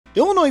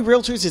Illinois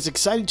Realtors is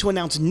excited to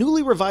announce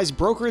newly revised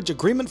brokerage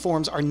agreement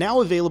forms are now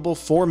available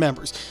for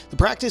members. The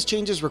practice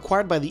changes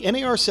required by the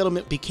NAR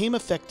settlement became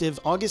effective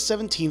August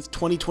 17,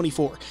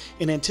 2024.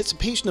 In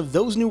anticipation of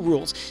those new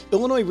rules,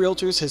 Illinois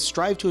Realtors has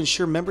strived to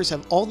ensure members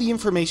have all the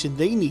information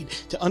they need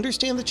to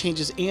understand the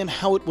changes and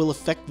how it will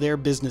affect their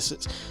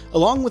businesses.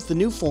 Along with the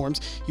new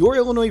forms, your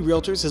Illinois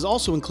Realtors has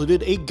also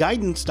included a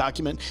guidance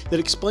document that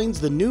explains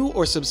the new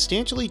or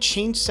substantially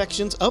changed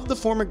sections of the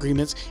form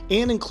agreements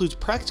and includes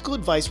practical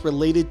advice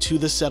related to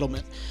the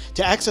settlement.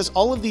 To access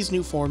all of these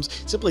new forms,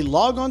 simply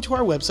log on to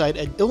our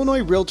website at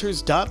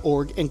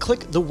illinoisrealtors.org and click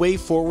the Way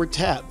Forward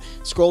tab.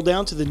 Scroll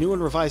down to the new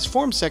and revised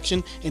forms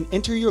section and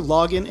enter your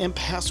login and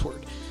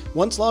password.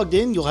 Once logged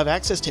in, you'll have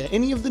access to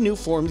any of the new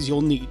forms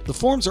you'll need. The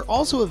forms are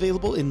also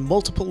available in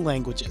multiple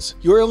languages.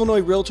 Your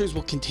Illinois Realtors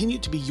will continue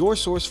to be your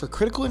source for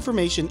critical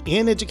information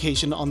and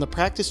education on the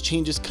practice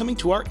changes coming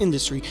to our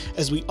industry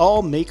as we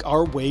all make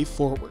our way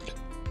forward.